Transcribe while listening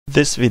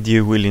This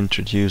video will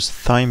introduce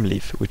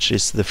Thymeleaf, which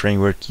is the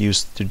framework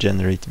used to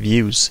generate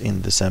views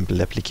in the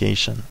sample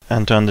application.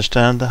 And to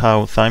understand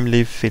how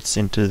Thymeleaf fits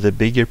into the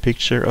bigger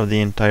picture of the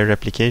entire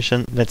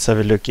application, let's have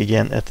a look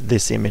again at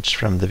this image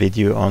from the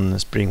video on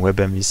Spring Web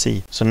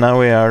MVC. So now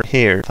we are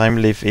here.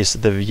 Thymeleaf is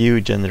the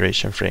view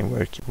generation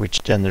framework,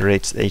 which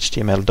generates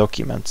HTML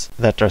documents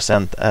that are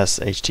sent as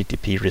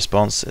HTTP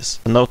responses.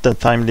 Note that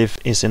Thymeleaf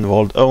is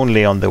involved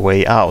only on the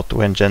way out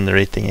when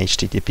generating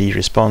HTTP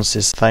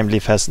responses.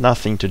 Thymeleaf has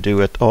nothing to do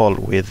at all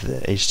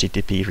with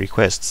HTTP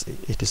requests.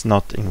 It is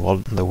not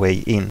involved on the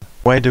way in.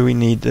 Why do we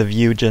need a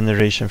view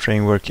generation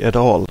framework at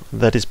all?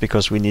 That is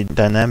because we need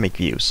dynamic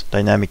views,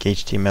 dynamic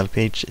HTML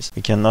pages.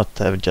 We cannot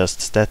have just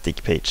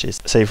static pages.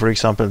 Say for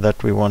example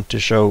that we want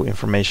to show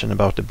information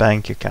about a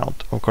bank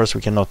account. Of course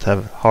we cannot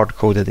have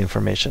hard-coded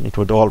information. It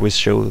would always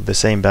show the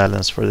same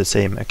balance for the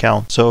same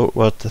account. So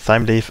what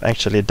Thymeleaf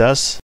actually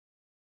does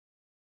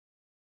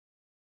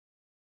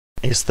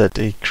is that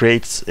it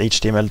creates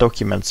HTML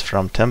documents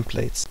from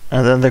templates.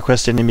 And then the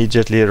question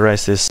immediately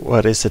arises,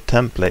 what is a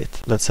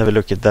template? Let's have a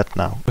look at that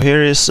now.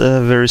 Here is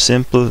a very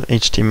simple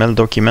HTML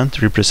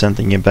document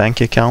representing a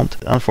bank account.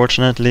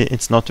 Unfortunately,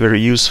 it's not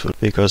very useful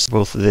because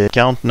both the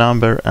account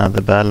number and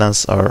the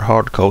balance are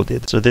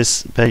hard-coded. So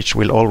this page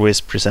will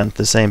always present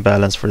the same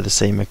balance for the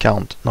same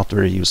account. Not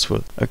very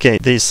useful. Okay,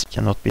 this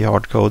cannot be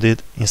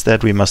hard-coded.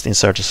 Instead, we must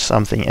insert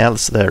something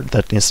else there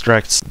that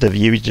instructs the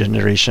view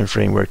generation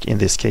framework, in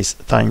this case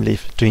Thymeleaf,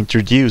 to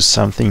introduce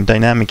something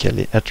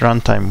dynamically at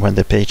runtime when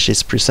the page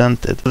is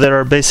presented. There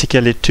are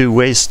basically two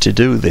ways to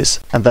do this,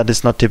 and that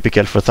is not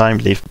typical for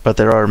Thymeleaf, but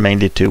there are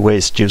mainly two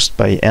ways used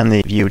by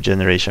any view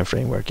generation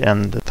framework,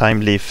 and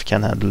Thymeleaf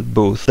can handle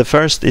both. The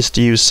first is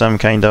to use some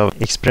kind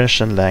of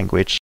expression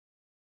language.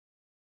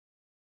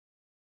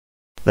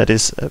 That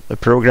is a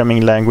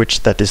programming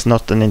language that is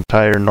not an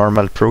entire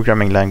normal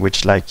programming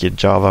language like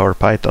Java or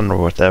Python or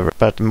whatever,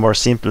 but a more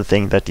simple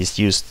thing that is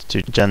used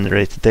to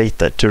generate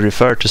data, to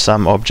refer to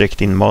some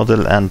object in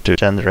model and to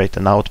generate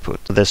an output.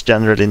 There's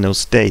generally no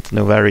state,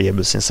 no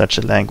variables in such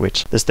a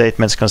language. The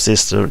statements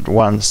consist of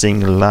one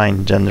single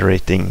line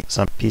generating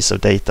some piece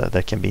of data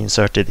that can be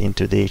inserted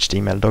into the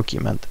HTML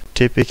document.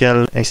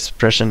 Typical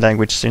expression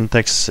language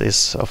syntax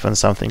is often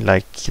something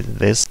like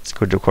this. It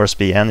could of course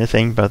be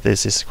anything, but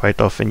this is quite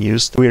often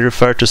used. We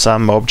refer to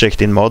some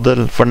object in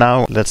model. For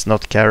now, let's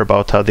not care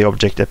about how the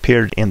object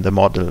appeared in the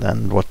model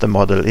and what the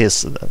model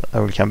is. I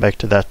will come back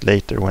to that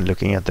later when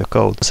looking at the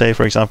code. Say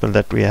for example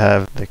that we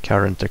have the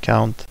current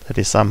account that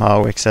is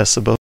somehow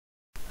accessible,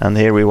 and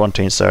here we want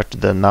to insert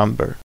the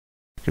number.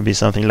 It could be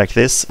something like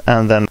this,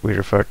 and then we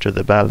refer to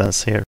the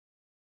balance here.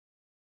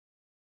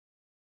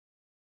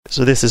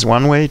 So this is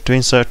one way to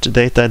insert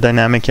data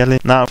dynamically.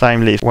 Now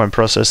Thymeleaf, when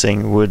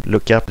processing, would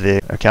look up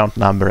the account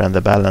number and the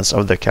balance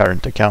of the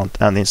current account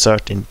and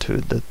insert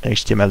into the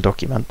HTML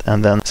document,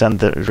 and then send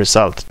the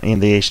result in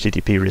the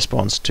HTTP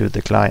response to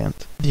the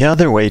client. The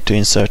other way to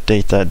insert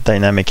data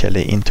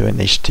dynamically into an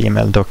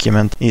HTML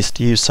document is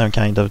to use some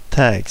kind of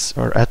tags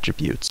or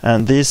attributes.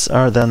 And these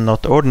are then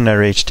not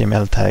ordinary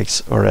HTML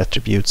tags or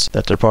attributes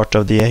that are part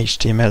of the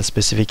HTML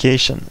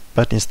specification,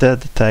 but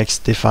instead tags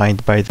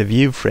defined by the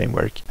view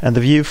framework. And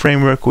the view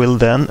framework will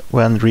then,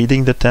 when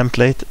reading the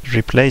template,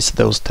 replace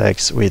those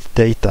tags with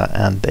data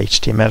and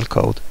HTML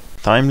code.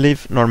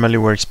 Thymeleaf normally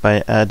works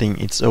by adding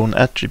its own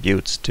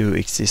attributes to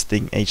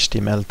existing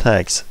HTML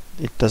tags.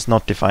 It does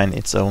not define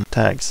its own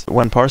tags.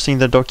 When parsing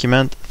the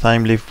document,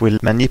 Thymeleaf will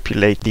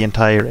manipulate the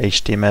entire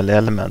HTML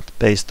element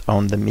based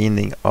on the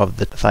meaning of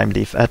the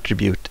Thymeleaf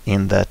attribute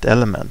in that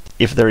element.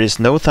 If there is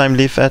no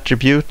Thymeleaf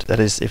attribute, that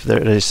is, if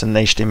there is an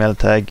HTML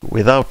tag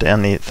without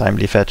any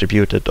Thymeleaf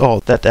attribute at all,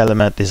 that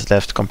element is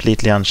left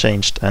completely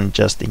unchanged and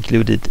just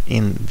included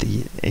in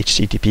the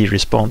HTTP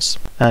response.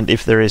 And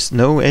if there is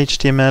no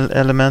HTML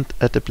element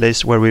at the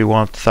place where we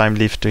want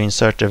Thymeleaf to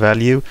insert a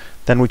value,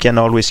 then we can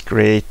always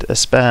create a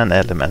span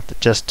element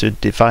just to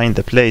define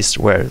the place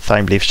where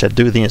Thymeleaf shall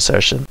do the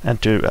insertion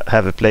and to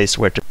have a place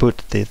where to put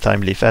the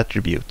Thymeleaf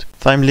attribute.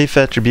 Thymeleaf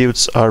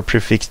attributes are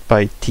prefixed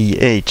by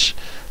th.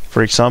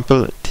 For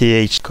example,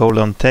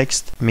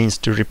 th:"text" means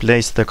to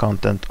replace the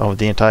content of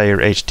the entire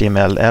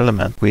HTML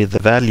element with the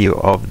value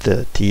of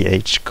the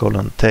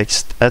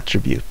th:"text"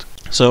 attribute.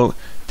 So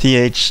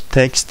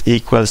th:"text"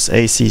 equals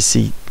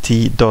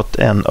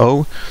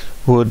acct.no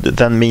would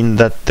then mean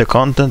that the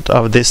content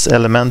of this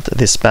element,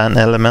 this span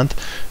element,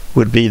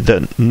 would be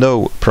the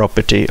no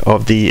property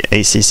of the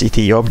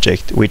ACCT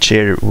object, which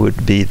here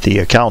would be the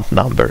account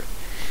number.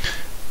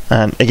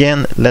 And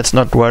again, let's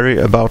not worry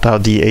about how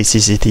the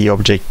ACCT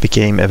object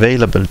became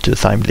available to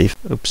Thymeleaf.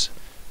 Oops.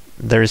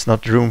 There is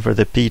not room for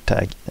the p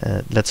tag.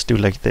 Let's do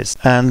like this.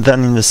 And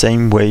then in the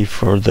same way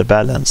for the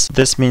balance.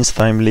 This means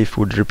Thymeleaf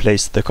would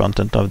replace the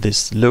content of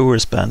this lower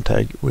span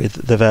tag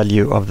with the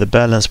value of the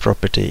balance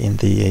property in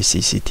the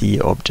ACCT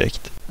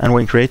object. And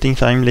when creating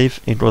Thymeleaf,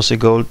 it was a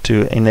goal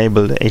to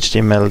enable the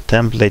HTML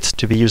templates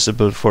to be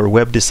usable for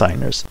web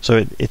designers.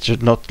 So it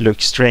should not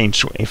look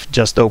strange if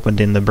just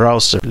opened in the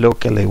browser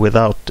locally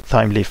without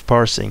Thymeleaf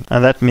parsing.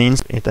 And that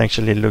means it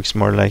actually looks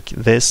more like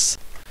this.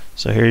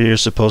 So here you're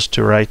supposed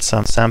to write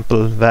some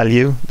sample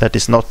value that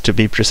is not to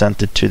be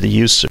presented to the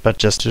user, but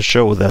just to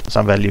show that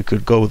some value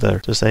could go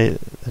there. So say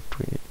that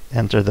we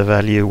enter the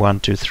value 1,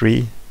 2,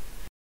 3.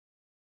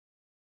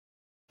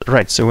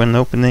 Right, so when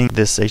opening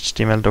this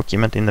HTML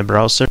document in the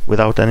browser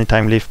without any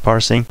Thymeleaf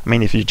parsing, I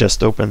mean, if you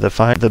just open the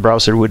file, the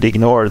browser would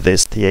ignore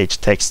this th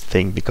text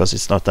thing because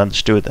it's not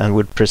understood and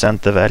would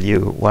present the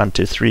value 1,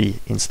 2, 3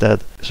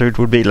 instead. So it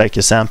would be like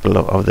a sample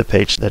of the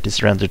page that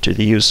is rendered to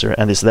the user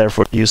and is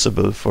therefore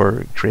usable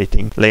for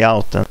creating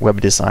layout and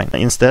web design.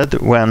 Instead,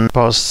 when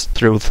passed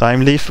through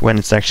Thymeleaf, when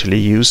it's actually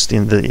used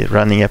in the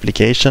running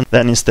application,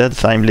 then instead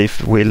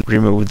Thymeleaf will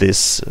remove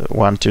this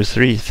 1, 2,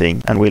 3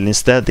 thing and will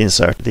instead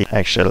insert the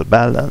actual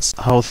balance.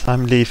 How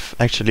Thymeleaf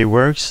actually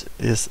works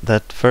is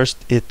that first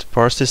it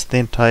parses the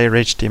entire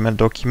HTML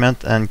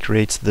document and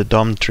creates the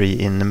DOM tree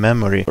in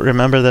memory.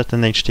 Remember that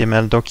an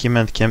HTML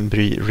document can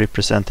be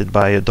represented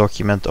by a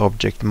document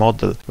object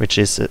model, which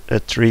is a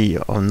tree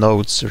of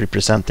nodes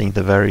representing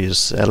the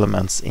various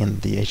elements in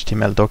the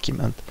HTML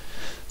document.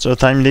 So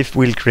Thymeleaf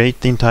will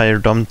create the entire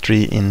DOM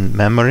tree in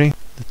memory.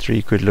 The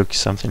tree could look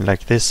something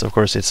like this. Of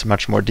course, it's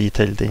much more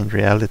detailed in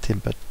reality,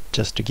 but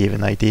just to give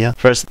an idea.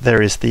 First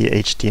there is the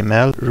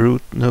HTML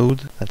root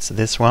node, that's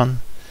this one.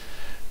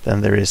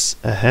 Then there is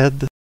a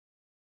head,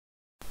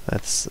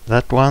 that's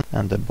that one,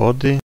 and the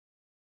body,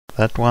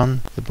 that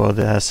one. The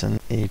body has an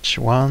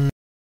H1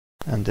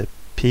 and a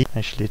P,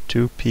 actually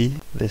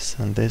 2P, this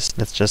and this.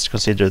 Let's just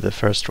consider the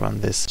first one,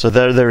 this. So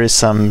there is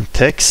some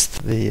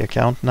text, the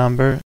account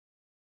number.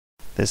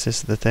 This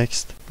is the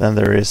text. Then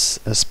there is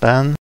a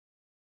span,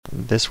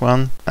 this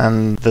one,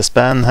 and the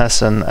span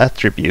has an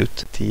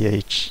attribute,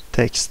 th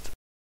text,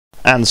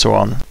 and so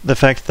on. The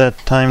fact that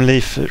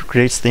Thymeleaf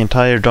creates the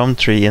entire DOM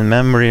tree in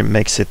memory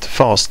makes it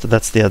fast.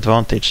 That's the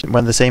advantage.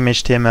 When the same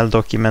HTML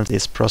document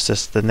is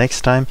processed the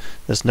next time,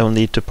 there's no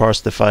need to parse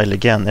the file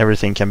again.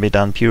 Everything can be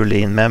done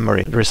purely in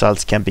memory. The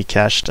results can be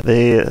cached.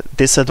 The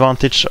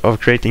disadvantage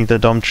of creating the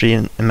DOM tree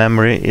in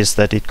memory is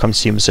that it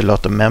consumes a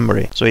lot of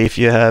memory. So if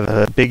you have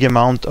a big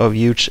amount of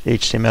huge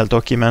HTML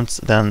documents,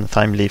 then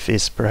Thymeleaf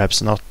is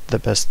perhaps not the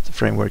best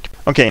framework.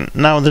 Okay,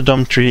 now the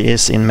DOM tree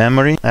is in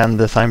memory, and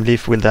the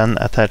Thymeleaf will then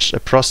attach a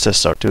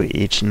processor to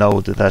each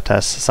node that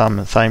has some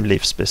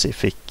Thymeleaf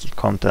specific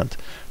content.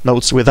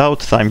 Nodes without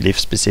Thymeleaf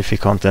specific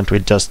content will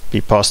just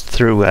be passed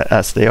through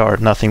as they are,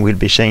 nothing will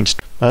be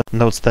changed. But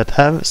nodes that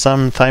have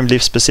some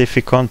Thymeleaf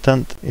specific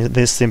content,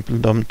 this simple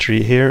DOM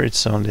tree here,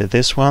 it's only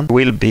this one,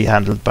 will be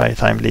handled by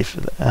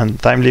Thymeleaf, and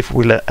Thymeleaf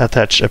will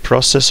attach a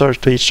processor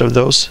to each of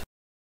those.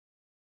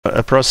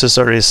 A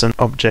processor is an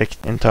object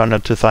internal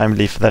to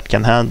Thymeleaf that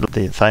can handle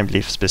the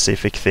Thymeleaf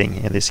specific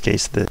thing, in this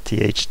case the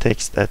th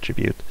text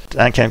attribute,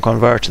 and can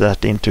convert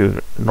that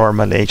into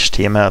normal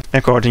HTML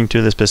according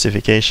to the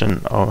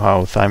specification of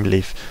how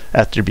Thymeleaf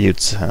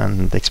attributes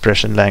and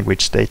expression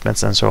language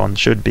statements and so on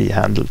should be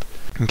handled.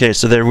 Okay,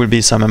 so there will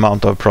be some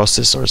amount of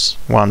processors,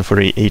 one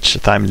for each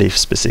Thymeleaf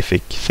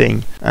specific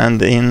thing.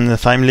 And in the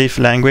Thymeleaf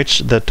language,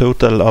 the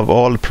total of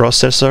all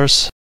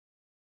processors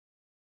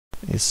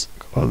is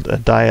called a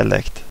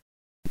dialect.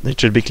 It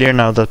should be clear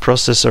now that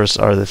processors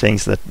are the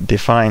things that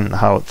define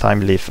how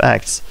Thymeleaf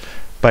acts.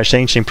 By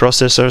changing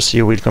processors,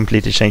 you will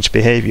completely change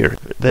behavior.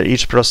 That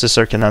each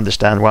processor can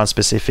understand one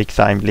specific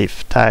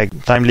Thymeleaf tag.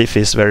 Thymeleaf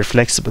is very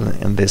flexible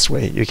in this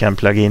way. You can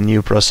plug in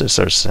new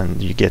processors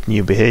and you get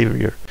new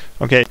behavior.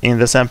 Okay, in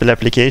the sample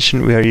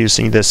application we are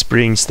using the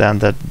Spring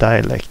standard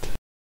dialect,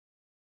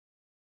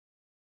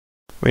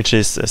 which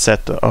is a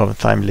set of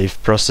Thymeleaf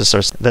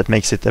processors that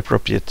makes it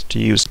appropriate to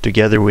use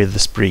together with the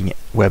Spring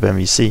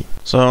WebMVC.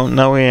 So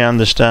now we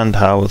understand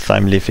how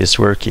Thymeleaf is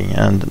working,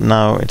 and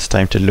now it's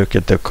time to look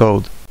at the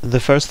code. The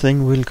first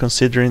thing we'll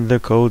consider in the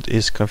code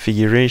is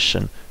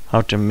configuration,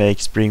 how to make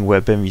Spring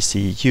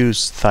WebMVC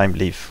use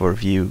Thymeleaf for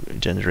view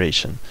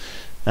generation.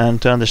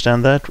 And to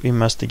understand that, we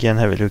must again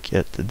have a look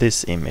at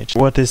this image.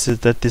 What is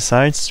it that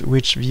decides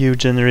which view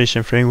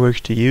generation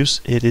framework to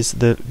use? It is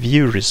the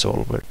view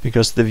resolver,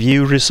 because the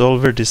view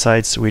resolver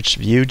decides which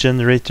view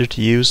generator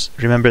to use.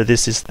 Remember,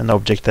 this is an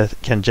object that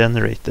can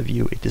generate the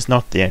view. It is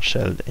not the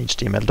actual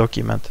HTML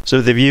document.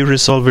 So the view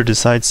resolver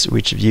decides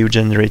which view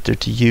generator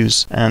to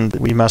use, and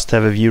we must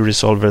have a view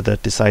resolver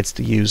that decides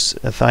to use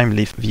a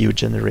Thymeleaf view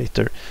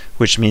generator,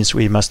 which means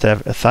we must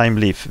have a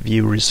Thymeleaf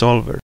view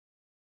resolver.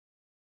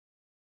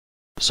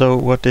 So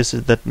what is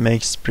it that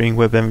makes Spring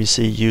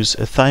WebMVC use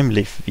a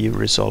Thymeleaf view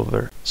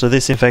resolver? So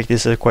this in fact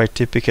is a quite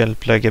typical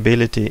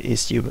pluggability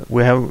issue.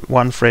 We have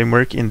one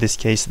framework, in this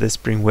case the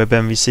Spring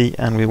WebMVC,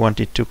 and we want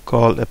it to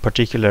call a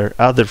particular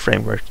other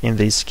framework, in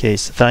this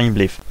case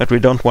Thymeleaf. But we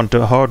don't want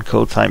to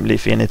hardcode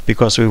Thymeleaf in it,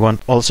 because we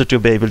want also to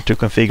be able to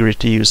configure it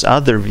to use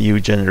other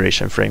view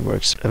generation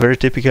frameworks. A very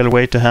typical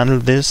way to handle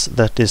this,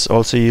 that is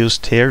also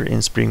used here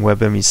in Spring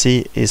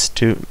WebMVC, is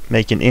to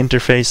make an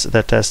interface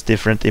that has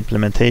different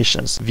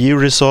implementations. View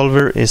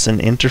resolver is an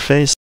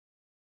interface.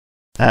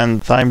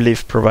 And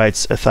Thymeleaf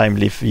provides a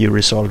Thymeleaf view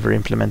resolver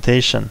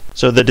implementation.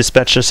 So the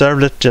dispatcher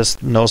servlet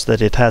just knows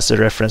that it has a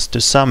reference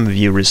to some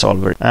view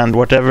resolver, and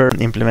whatever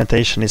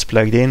implementation is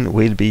plugged in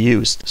will be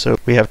used. So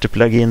we have to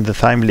plug in the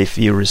Thymeleaf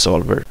view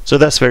resolver. So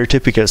that's very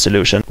typical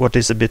solution. What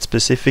is a bit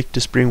specific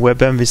to Spring Web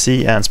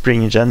MVC and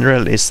Spring in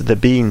general is the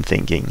bean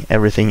thinking.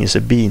 Everything is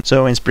a bean.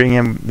 So in Spring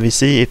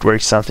MVC it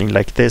works something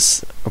like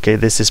this. Okay,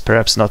 this is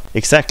perhaps not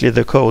exactly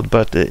the code,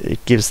 but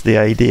it gives the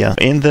idea.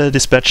 In the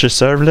dispatcher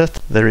servlet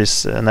there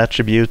is an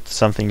attribute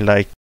something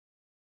like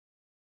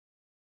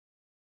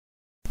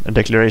a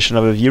declaration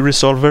of a view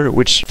resolver,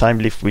 which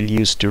Thymeleaf will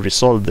use to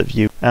resolve the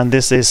view. And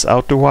this is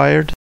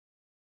auto-wired.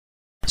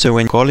 So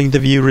when calling the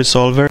view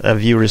resolver, a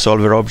view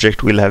resolver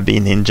object will have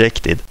been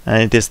injected,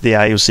 and it is the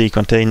IOC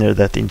container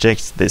that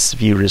injects this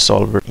view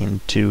resolver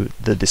into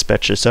the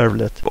dispatcher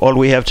servlet. All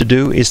we have to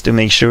do is to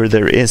make sure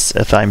there is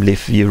a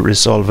Thymeleaf view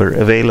resolver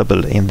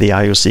available in the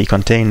IOC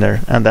container,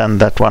 and then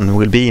that one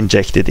will be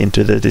injected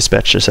into the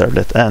dispatcher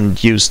servlet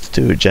and used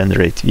to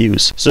generate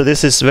views. So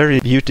this is very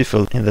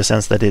beautiful in the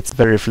sense that it's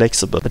very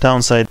flexible. The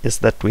downside is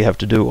that we have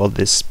to do all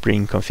this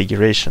Spring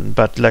configuration,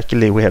 but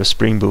luckily we have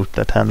Spring Boot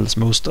that handles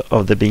most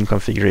of the bean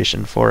configuration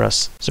for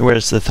us. So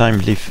where's the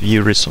Thymeleaf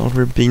view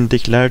resolver being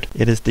declared?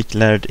 It is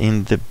declared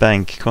in the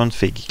bank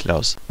config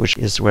class, which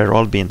is where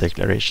all bean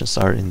declarations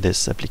are in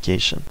this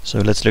application. So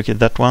let's look at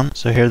that one.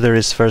 So here there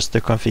is first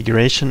the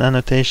configuration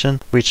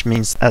annotation, which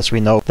means, as we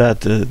know, that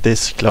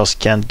this class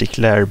can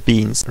declare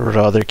beans, or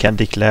rather can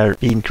declare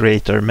bean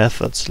creator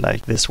methods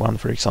like this one,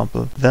 for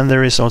example. Then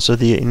there is also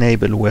the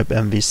enable web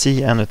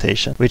MVC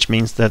annotation, which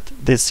means that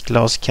this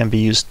class can be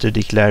used to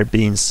declare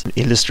beans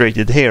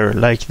illustrated here,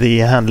 like the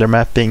handler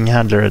mapping,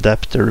 handler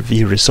adapter,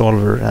 view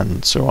resolver,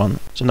 and so on.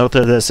 So note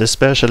that there's a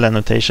special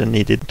annotation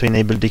needed to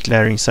enable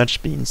declaring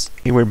such beans.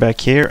 We're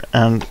back here,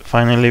 and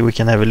finally we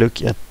can have a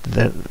look at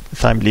the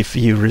Thymeleaf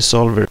view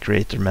resolver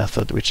creator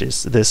method, which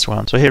is this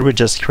one. So here we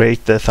just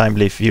create the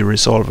Thymeleaf view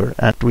resolver,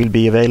 and it will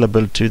be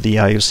available to the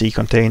IOC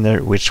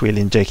container, which will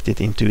inject it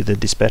into the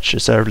dispatcher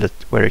servlet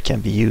where it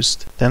can be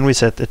used. Then we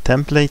set a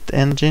template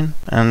engine,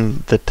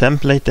 and the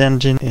template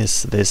engine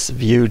is this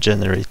view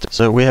generator.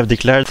 So we have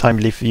declared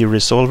Thymeleaf view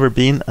resolver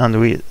bean, and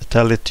we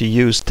tell it to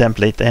use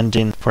template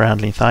engine for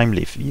handling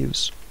Thymeleaf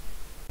views.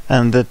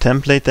 And the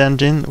template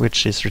engine,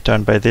 which is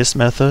returned by this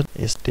method,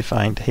 is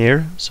defined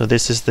here. So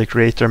this is the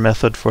creator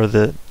method for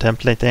the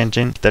template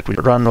engine that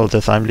will run all the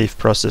Thymeleaf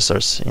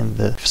processors in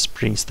the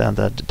Spring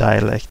Standard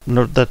dialect.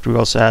 Note that we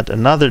also add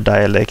another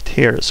dialect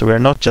here. So we're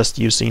not just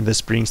using the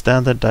Spring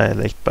Standard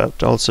dialect,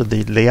 but also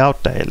the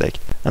layout dialect.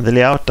 And the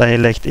layout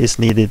dialect is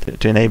needed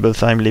to enable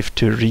Thymeleaf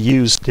to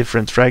reuse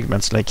different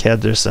fragments like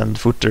headers and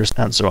footers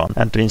and so on,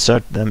 and to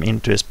insert them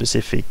into a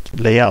specific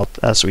layout,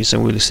 as we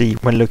soon will see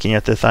when looking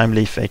at the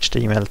Thymeleaf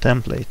HTML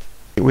template.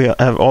 We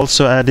have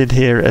also added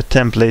here a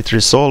template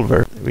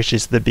resolver, which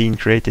is the bean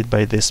created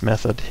by this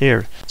method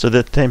here. So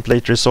the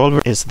template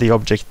resolver is the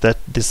object that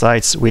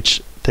decides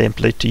which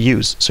template to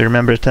use. So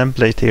remember, a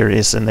template here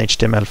is an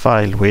HTML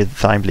file with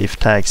Thymeleaf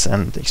tags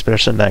and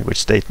expression language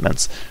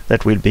statements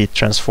that will be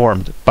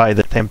transformed by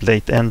the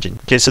template engine.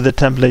 Okay, so the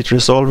template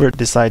resolver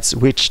decides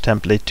which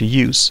template to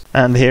use.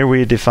 And here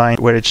we define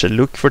where it shall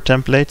look for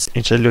templates.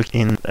 It shall look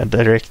in a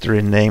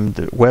directory named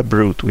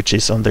webroot, which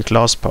is on the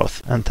class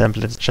path, and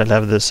templates shall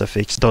have the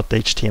suffix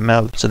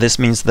 .html. So this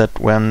means that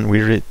when we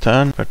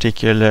return a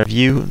particular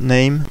view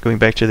name, going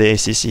back to the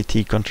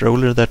ACCT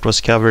controller that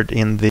was covered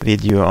in the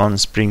video on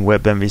Spring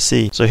Web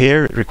MVC. So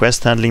here,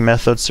 request handling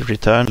methods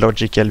return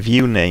logical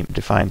view name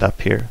defined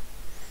up here.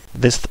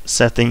 This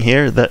setting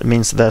here, that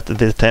means that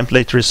the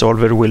template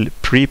resolver will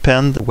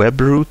prepend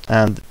webroot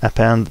and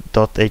append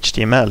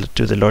 .html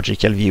to the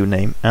logical view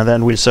name, and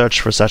then we'll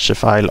search for such a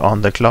file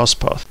on the class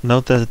path.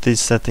 Note that these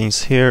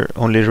settings here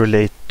only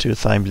relate to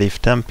Thymeleaf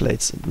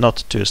templates,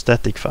 not to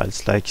static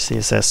files like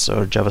CSS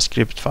or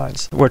JavaScript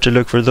files. Where to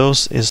look for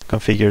those is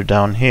configured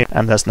down here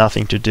and has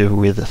nothing to do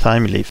with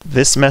Thymeleaf.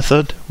 This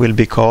method will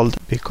be called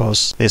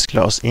because this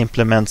class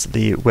implements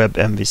the Web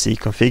MVC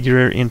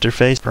configurer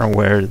interface from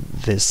where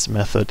this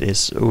method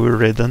is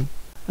overridden,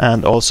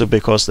 and also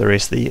because there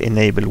is the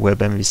enable web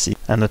MVC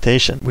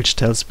annotation, which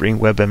tells Spring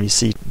Web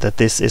MVC that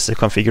this is a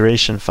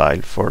configuration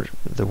file for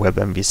the Web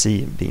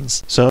MVC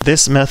beans. So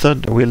this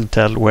method will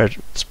tell where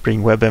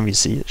Spring Web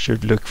MVC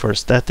should look for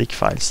static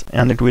files,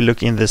 and it will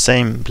look in the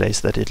same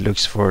place that it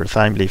looks for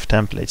Thymeleaf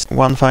templates.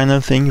 One final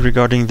thing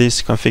regarding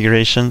these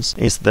configurations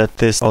is that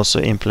this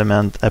also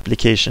implements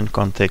application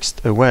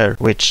context aware,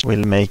 which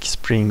will make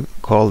Spring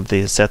call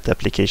the set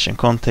application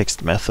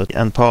context method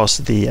and pass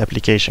the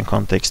application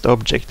context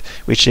object,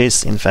 which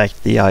is in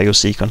fact the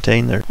IOC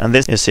container. And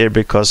this is here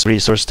because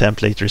resource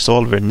template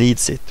resolver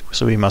needs it,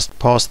 so we must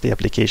pass the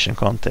application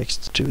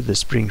context to the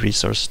Spring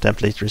resource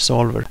template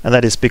resolver, and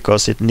that is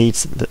because it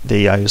needs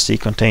the IOC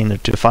container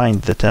to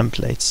find the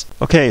templates.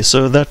 Okay,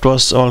 so that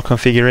was all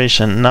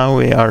configuration. Now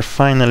we are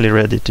finally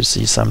ready to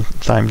see some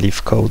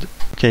Thymeleaf code.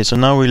 Okay, so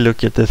now we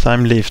look at the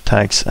Thymeleaf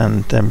tags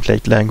and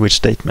template language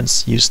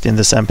statements used in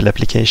the sample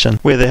application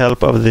with the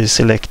help of the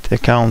select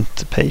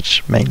account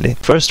page mainly.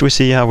 First we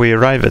see how we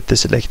arrive at the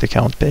select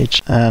account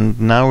page, and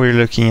now we're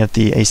looking at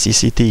the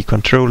ACCT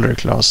controller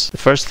class. The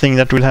first thing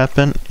that will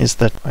happen is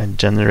that I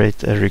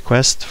generate a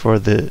request for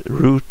the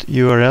root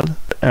URL,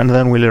 and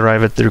then we'll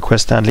arrive at the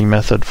request handling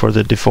method for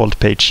the default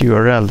page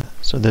URL.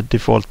 So the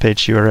default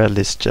page URL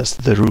is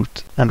just the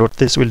root. And what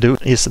this will do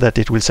is that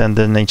it will send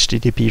an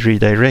HTTP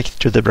redirect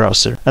to the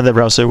browser. And the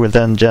browser will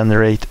then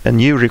generate a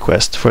new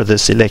request for the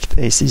select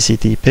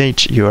ACCT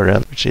page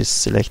URL, which is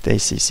select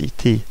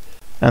ACCT.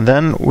 And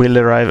then we'll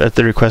arrive at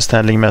the request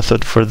handling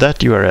method for that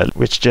URL,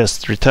 which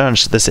just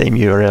returns the same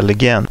URL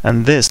again.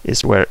 And this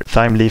is where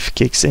Thymeleaf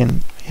kicks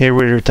in. Here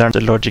we return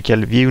the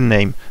logical view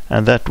name,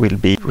 and that will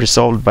be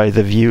resolved by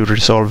the view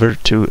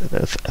resolver to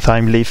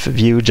Thymeleaf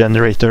view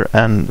generator,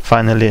 and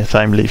finally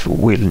Thymeleaf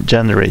will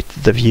generate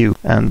the view.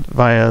 And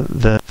via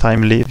the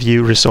Thymeleaf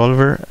view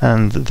resolver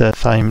and the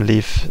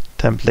Thymeleaf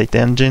template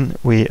engine,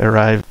 we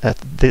arrive at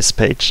this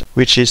page,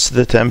 which is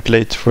the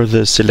template for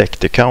the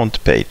select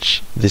account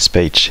page, this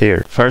page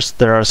here. First,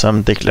 there are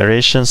some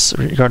declarations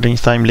regarding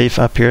Thymeleaf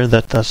up here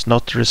that does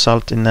not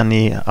result in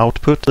any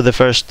output. So the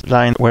first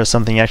line where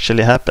something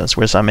actually happens,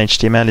 where some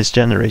HTML is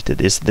generated,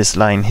 is this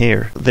line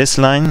here. This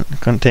line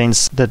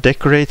contains the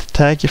decorate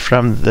tag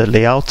from the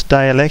layout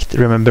dialect.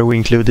 Remember, we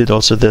included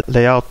also the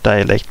layout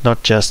dialect,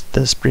 not just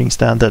the Spring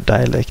Standard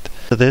dialect.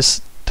 So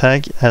this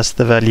tag has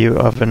the value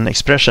of an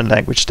expression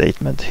language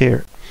statement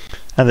here.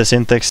 And the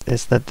syntax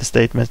is that the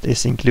statement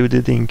is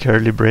included in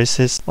curly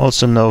braces.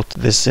 Also note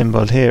this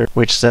symbol here,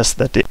 which says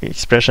that the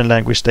expression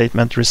language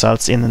statement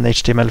results in an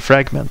HTML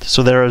fragment.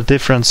 So there are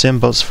different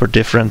symbols for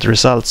different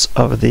results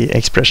of the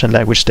expression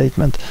language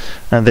statement.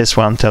 And this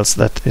one tells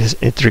that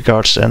it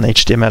regards an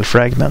HTML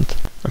fragment.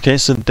 Okay,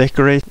 so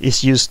decorate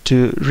is used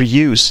to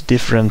reuse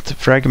different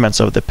fragments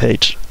of the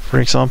page. For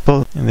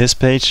example, in this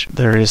page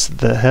there is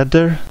the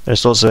header.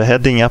 There's also a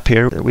heading up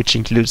here which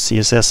includes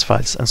CSS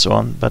files and so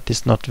on, but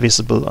it's not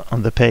visible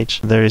on the page.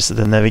 There is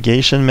the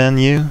navigation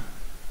menu,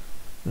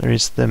 there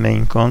is the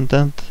main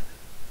content,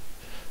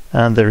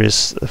 and there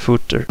is a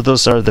footer.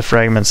 Those are the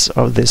fragments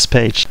of this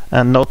page.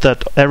 And note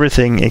that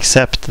everything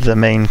except the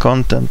main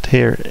content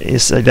here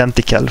is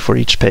identical for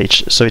each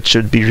page, so it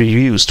should be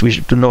reused. We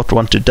do not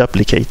want to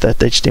duplicate that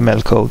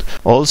HTML code.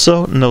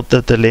 Also note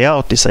that the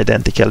layout is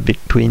identical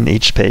between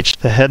each page.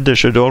 The header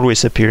should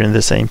always appear in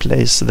the same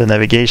place, the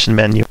navigation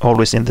menu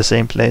always in the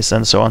same place,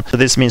 and so on. So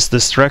this means the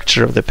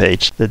structure of the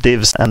page, the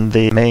divs and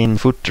the main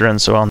footer and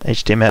so on,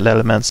 HTML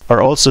elements,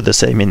 are also the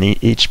same in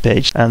each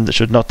page and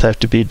should not have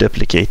to be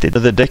duplicated. So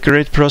the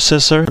decorate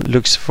processor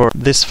looks for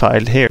this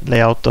file here,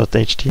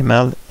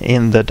 layout.html,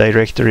 in the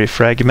directory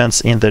fragments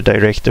in the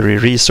directory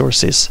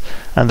resources,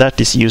 and that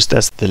is used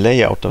as the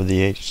layout of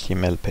the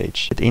HTML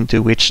page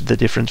into which the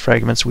different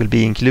fragments will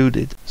be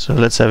included. So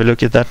let's have a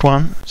look at that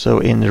one. So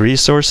in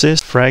resources,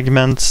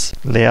 fragments,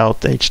 layout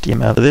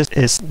HTML, this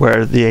is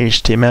where the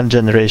HTML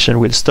generation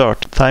will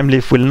start.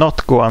 Thymeleaf will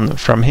not go on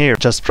from here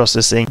just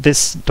processing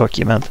this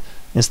document.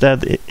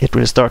 Instead, it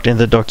will start in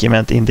the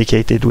document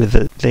indicated with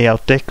the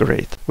layout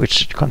decorate,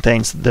 which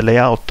contains the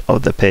layout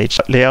of the page.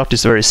 Layout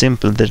is very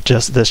simple. There's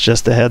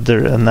just a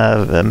header, a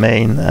nav, a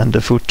main, and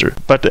a footer.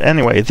 But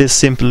anyway, this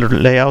simple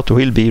layout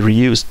will be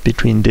reused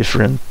between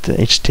different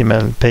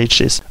HTML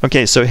pages.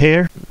 Okay, so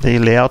here the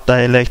layout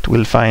dialect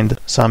will find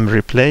some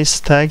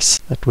replace tags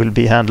that will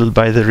be handled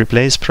by the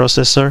replace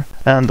processor,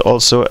 and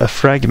also a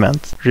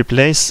fragment.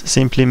 Replace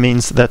simply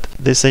means that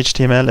this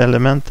HTML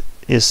element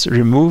is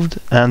removed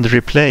and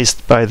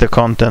replaced by the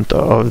content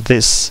of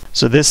this.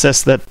 So this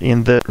says that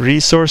in the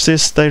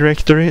resources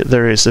directory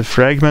there is a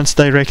fragments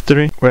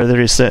directory where there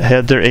is a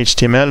header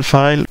HTML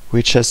file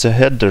which has a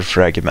header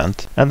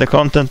fragment, and the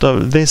content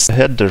of this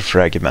header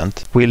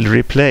fragment will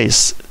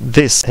replace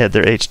this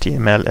header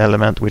HTML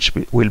element which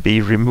will be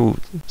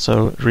removed.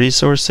 So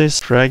resources,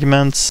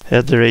 fragments,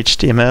 header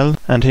HTML,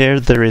 and here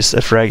there is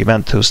a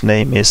fragment whose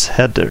name is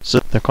header. So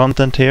the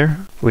content here,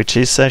 which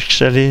is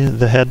actually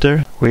the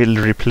header, will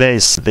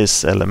replace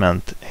this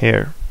element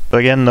here.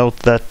 Again, note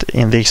that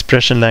in the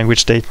expression language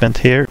statement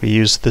here we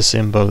use the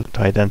symbol to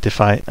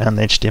identify an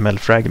HTML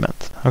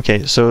fragment.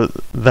 Okay, so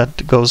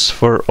that goes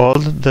for all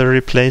the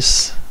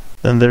replace.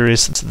 Then there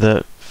is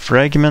the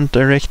fragment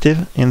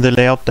directive in the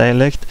layout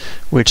dialect,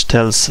 which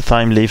tells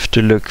Thymeleaf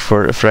to look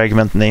for a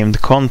fragment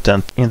named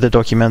content in the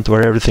document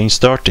where everything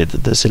started,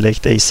 the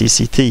select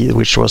ACCT,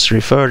 which was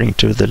referring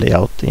to the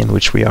layout in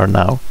which we are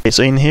now. Okay,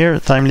 so in here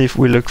Thymeleaf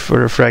will look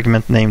for a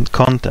fragment named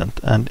content,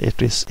 and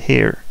it is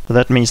here. So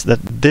that means that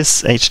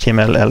this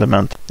HTML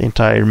element, the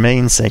entire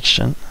main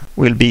section,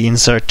 will be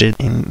inserted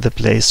in the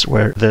place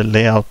where the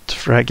layout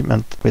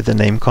fragment with the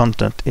name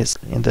content is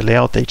in the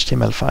layout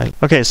HTML file.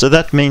 Okay, so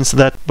that means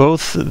that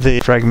both the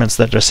fragments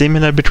that are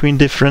similar between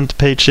different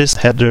pages,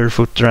 header,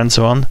 footer and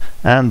so on,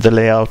 and the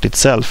layout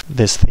itself,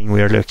 this thing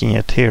we are looking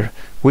at here,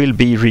 will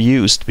be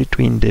reused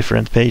between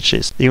different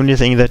pages. The only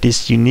thing that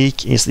is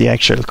unique is the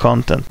actual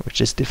content, which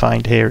is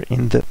defined here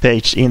in the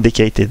page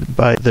indicated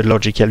by the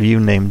logical view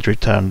named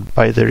returned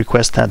by the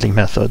request handling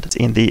method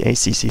in the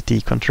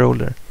ACCT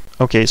controller.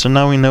 Okay, so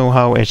now we know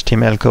how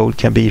HTML code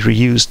can be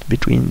reused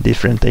between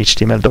different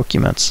HTML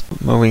documents.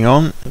 Moving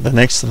on, the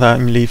next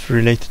Thymeleaf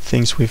related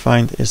things we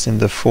find is in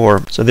the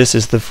form. So this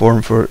is the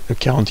form for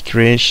account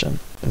creation,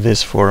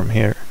 this form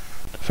here.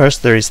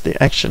 First there is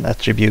the action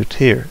attribute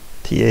here,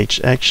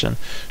 action.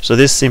 So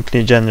this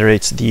simply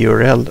generates the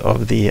URL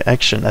of the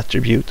action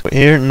attribute.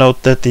 Here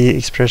note that the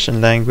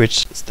expression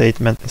language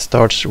statement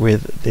starts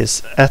with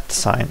this @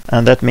 sign,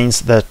 and that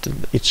means that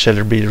it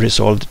shall be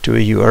resolved to a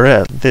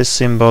URL. This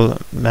symbol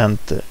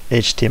meant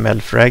HTML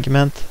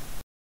fragment,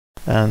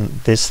 and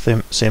this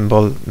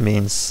symbol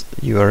means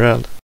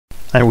URL.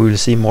 And we will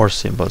see more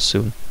symbols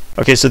soon.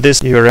 Okay, so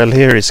this URL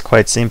here is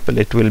quite simple.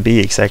 It will be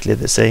exactly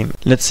the same.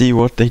 Let's see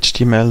what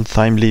HTML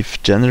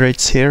Thymeleaf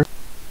generates here.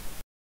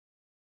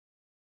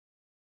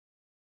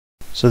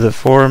 So the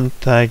form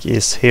tag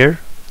is here,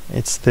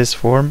 it's this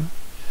form,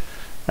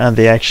 and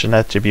the action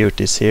attribute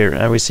is here,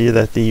 and we see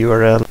that the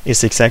URL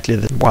is exactly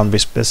the one we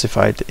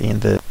specified in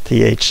the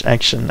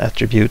action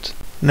attribute.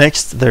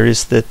 Next there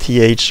is the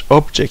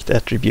object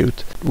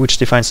attribute, which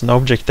defines an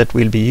object that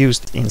will be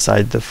used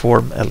inside the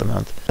form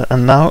element.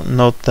 And now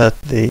note that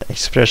the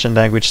expression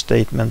language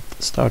statement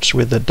starts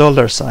with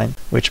the $sign,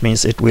 which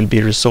means it will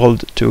be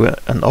resolved to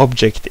an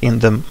object in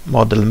the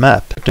model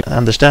map. To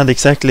understand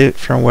exactly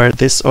from where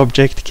this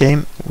object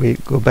came, we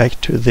go back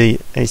to the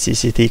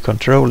ACCT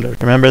controller.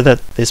 Remember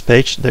that this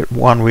page, the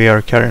one we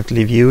are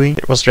currently viewing,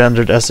 it was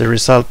rendered as a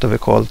result of a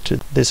call to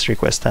this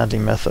request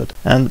handling method.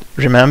 And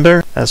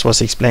remember, as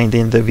was explained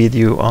in the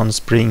video on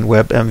Spring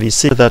Web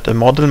MVC, that a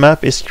model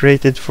map is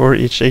created for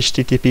each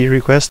HTTP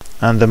request,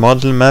 and the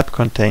model map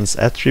contains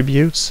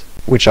attributes,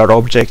 which are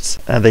objects,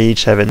 and they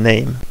each have a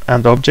name.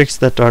 And objects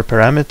that are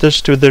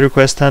parameters to the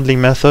request handling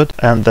method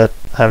and that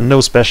have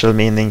no special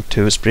meaning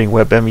to Spring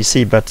Web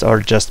MVC but are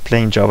just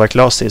plain Java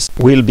classes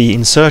will be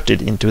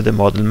inserted into the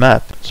model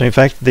map. So in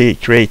fact the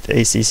create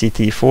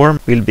ACCT form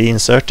will be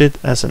inserted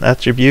as an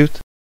attribute,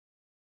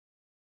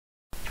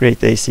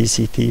 create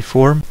ACCT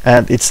form,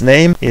 and its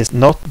name is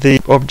not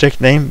the object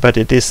name, but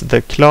it is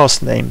the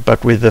class name,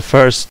 but with the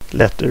first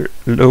letter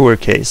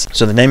lowercase.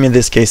 So the name in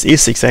this case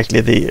is exactly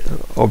the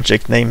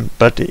object name,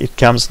 but it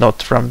comes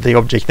not from the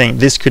object name.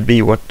 This could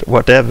be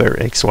whatever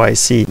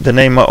XYZ. The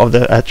name of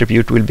the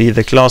attribute will be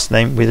the class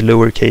name with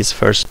lowercase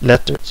first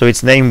letter. So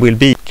its name will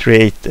be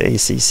create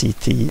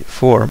ACCT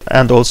form,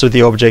 and also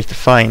the object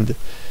find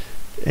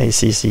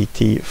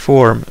ACCT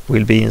form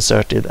will be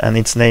inserted, and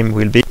its name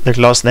will be the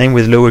class name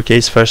with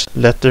lowercase first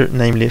letter,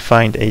 namely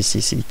find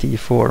ACCT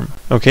form.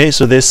 Okay,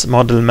 so this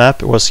model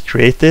map was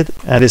created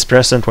and is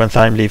present when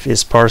Thymeleaf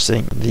is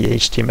parsing the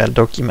HTML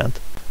document.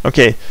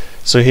 Okay,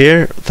 so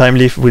here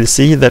Thymeleaf will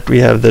see that we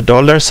have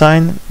the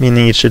 $sign,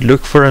 meaning it should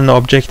look for an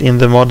object in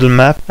the model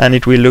map, and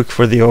it will look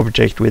for the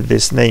object with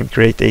this name,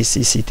 create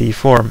ACCT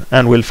form,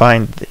 and will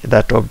find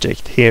that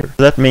object here.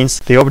 That means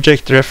the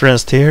object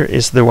referenced here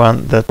is the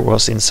one that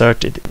was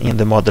inserted in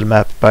the model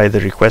map by the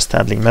request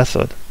handling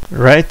method.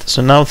 Right,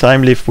 so now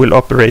Thymeleaf will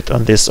operate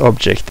on this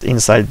object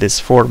inside this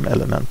form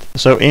element.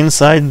 So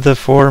inside the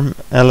form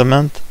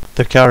element,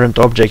 the current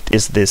object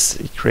is this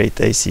create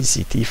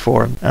ACCT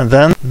form. And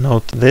then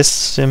note this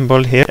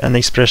symbol here, an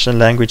expression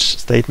language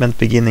statement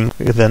beginning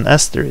with an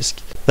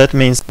asterisk. That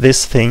means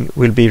this thing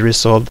will be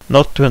resolved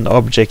not to an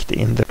object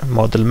in the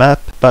model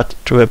map, but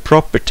to a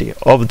property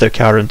of the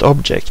current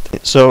object.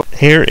 So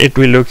here it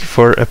will look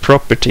for a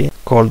property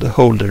called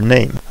holder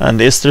name. And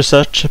is there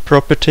such a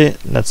property?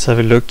 Let's have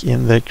a look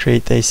in the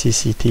create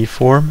ACCT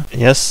form.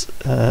 Yes,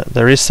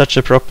 there is such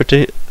a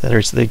property. There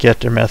is the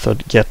getter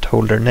method get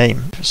holder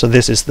name. So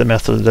this is the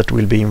method that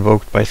will be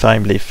invoked by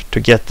Thymeleaf to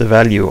get the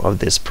value of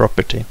this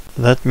property.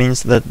 That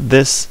means that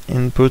this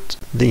input,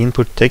 the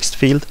input text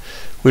field,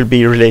 will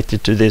be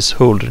related to this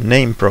holder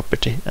name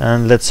property.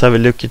 And let's have a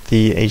look at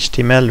the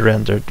HTML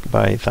rendered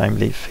by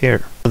Thymeleaf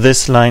here.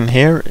 This line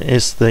here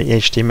is the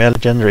HTML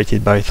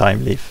generated by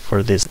Thymeleaf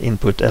for this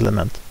input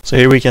element. So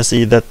here we can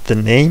see that the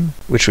name,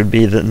 which would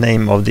be the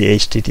name of the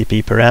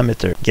HTTP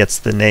parameter, gets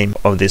the name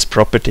of this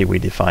property we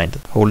defined,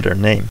 holder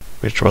name,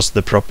 which was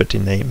the property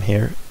name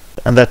here.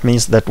 And that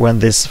means that when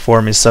this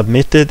form is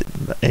submitted,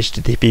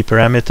 HTTP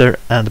parameter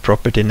and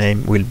property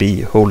name will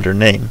be holder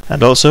name.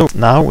 And also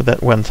now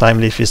that when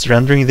Thymeleaf is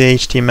rendering the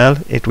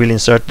HTML, it will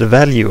insert the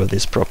value of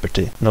this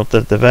property. Note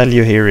that the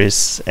value here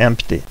is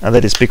empty, and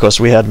that is because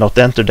we had not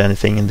entered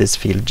anything in this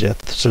field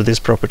yet, so this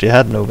property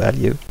had no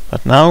value.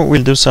 But now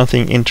we'll do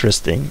something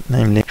interesting,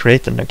 namely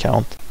create an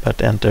account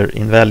but enter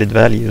invalid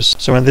values.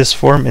 So when this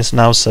form is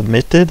now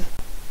submitted,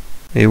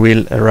 we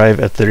will arrive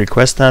at the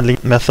request handling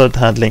method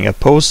handling a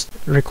post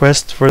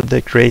request for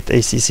the create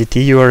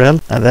ACCT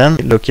URL, and then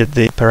look at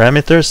the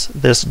parameters.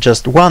 There's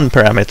just one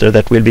parameter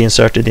that will be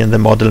inserted in the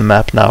model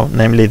map now,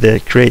 namely the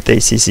create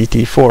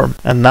ACCT form,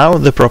 and now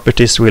the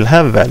properties will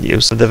have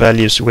values, the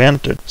values we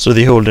entered. So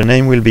the holder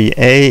name will be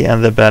A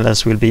and the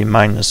balance will be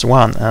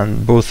 -1,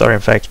 and both are in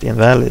fact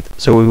invalid.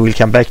 So we will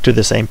come back to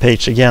the same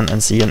page again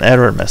and see an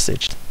error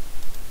message.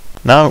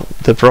 Now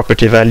the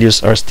property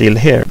values are still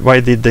here. Why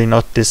did they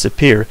not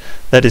disappear?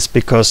 That is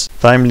because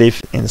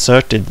Thymeleaf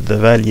inserted the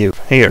value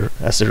here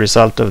as a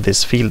result of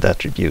this field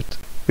attribute,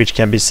 which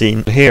can be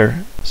seen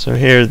here. So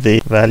here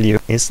the value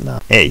is now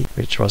A,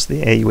 which was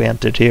the A we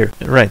entered here.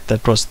 Right,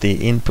 that was the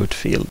input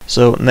field.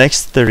 So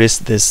next there is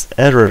this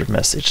error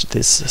message,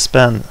 this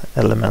span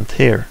element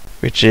here,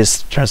 which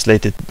is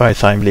translated by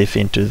Thymeleaf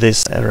into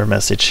this error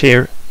message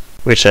here,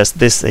 which has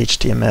this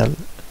HTML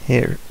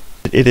here.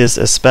 It is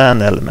a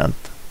span element,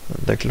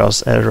 the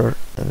class error,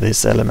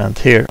 this element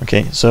here.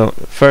 Okay, so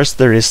first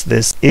there is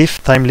this if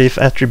Thymeleaf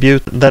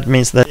attribute. That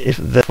means that if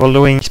the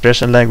following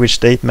expression language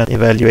statement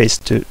evaluates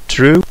to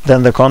true,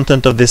 then the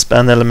content of this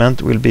span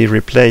element will be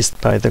replaced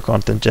by the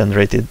content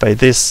generated by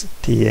this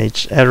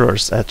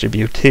errors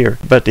attribute here.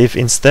 But if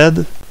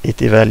instead it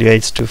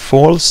evaluates to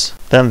false,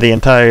 then the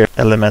entire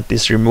element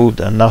is removed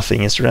and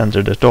nothing is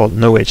rendered at all,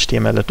 no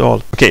HTML at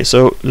all. Okay,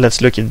 so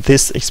let's look at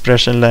this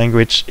expression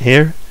language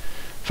here.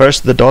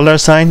 First the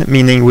 $sign,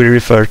 meaning we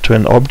refer to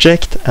an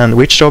object. And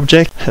which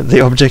object?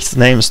 The object's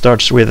name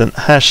starts with an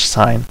hash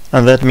sign,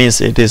 and that means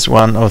it is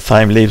one of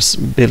Thymeleaf's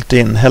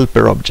built-in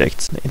helper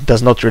objects. It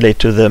does not relate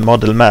to the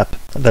model map.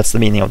 That's the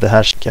meaning of the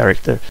hash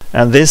character.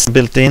 And this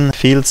built-in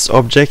fields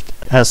object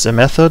has a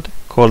method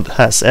called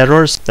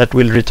hasErrors that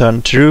will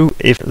return true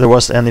if there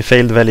was any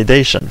failed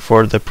validation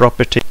for the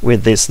property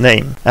with this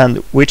name. And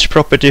which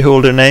property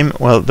holder name?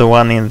 Well, the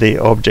one in the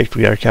object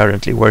we are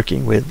currently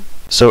working with.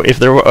 So if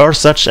there are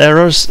such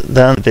errors,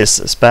 then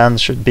this span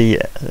should be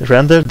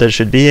rendered, there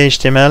should be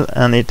HTML,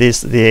 and it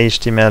is the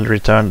HTML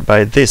returned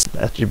by this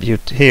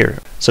attribute here.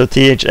 So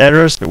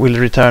errors will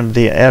return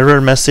the error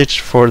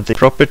message for the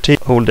property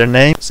holder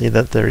name. See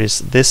that there is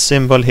this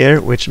symbol here,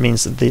 which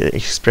means the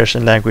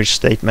expression language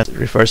statement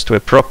refers to a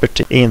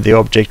property in the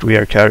object we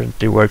are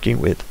currently working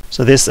with.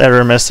 So this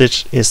error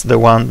message is the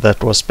one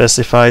that was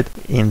specified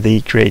in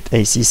the create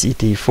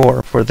ACCT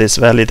form for this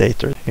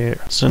validator here.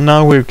 So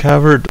now we've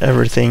covered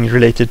everything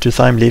related to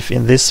Thymeleaf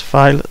in this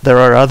file. There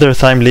are other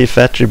Thymeleaf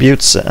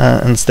attributes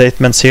and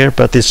statements here,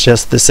 but it's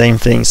just the same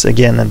things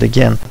again and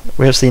again.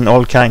 We have seen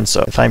all kinds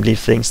of Thymeleaf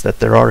things that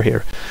there are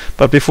here.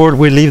 But before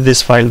we leave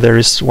this file, there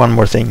is one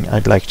more thing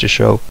I'd like to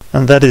show,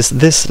 and that is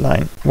this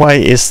line. Why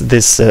is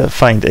this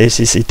find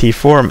ACCT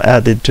form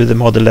added to the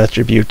model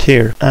attribute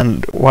here,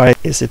 and why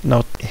is it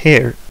not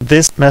here?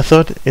 This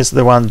method is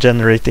the one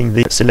generating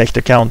the select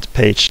account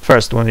page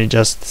first when we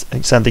just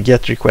send a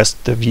GET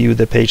request to view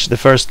the page the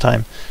first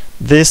time.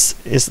 This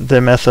is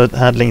the method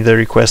handling the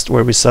request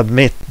where we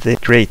submit the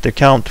create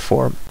account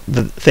form.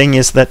 The thing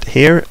is that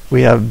here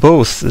we have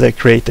both the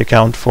create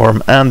account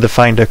form and the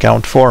find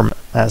account form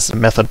as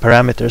method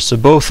parameters, so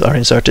both are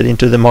inserted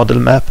into the model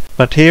map.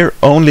 But here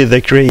only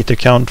the create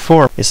account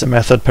form is a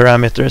method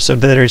parameter, so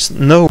there is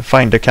no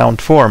find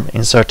account form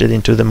inserted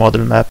into the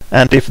model map.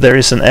 And if there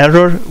is an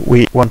error,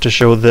 we want to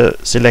show the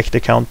select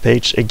account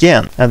page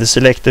again, and the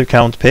select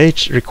account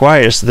page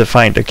requires the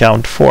find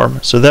account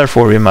form, so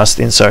therefore we must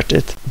insert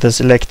it. The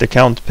select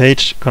account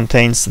page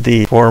contains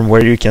the form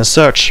where you can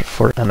search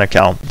for an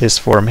account, this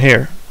form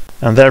here,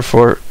 and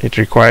therefore it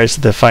requires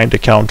the find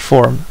account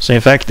form. So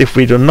in fact, if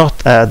we do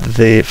not add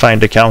the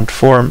find account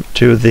form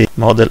to the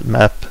model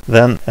map,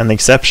 then an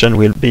exception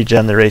will be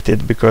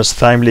generated because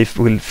Thymeleaf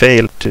will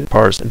fail to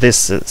parse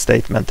this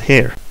statement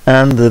here.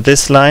 And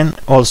this line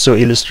also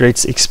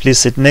illustrates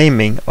explicit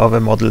naming of a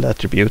model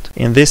attribute.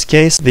 In this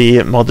case,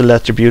 the model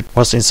attribute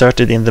was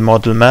inserted in the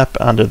model map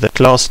under the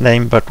class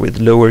name but with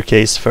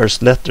lowercase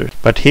first letter.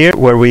 But here,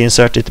 where we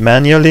insert it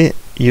manually,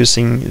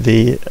 using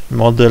the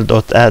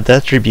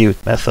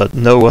model.addAttribute method,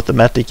 no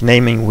automatic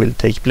naming will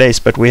take place,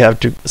 but we have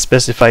to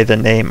specify the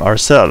name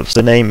ourselves.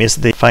 The name is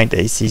the find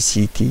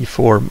ACCT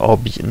form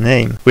obj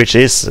name, which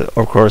is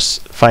of course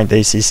find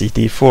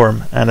ACCT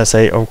form, and I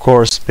say of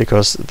course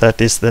because that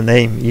is the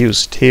name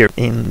used here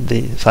in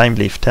the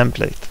Thymeleaf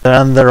template.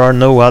 And there are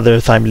no other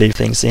Thymeleaf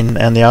things in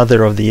any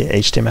other of the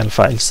HTML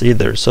files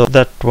either, so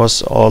that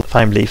was all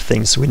Thymeleaf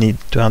things we need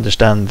to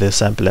understand the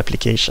sample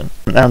application.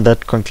 And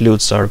that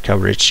concludes our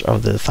coverage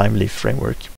of the Thymeleaf framework.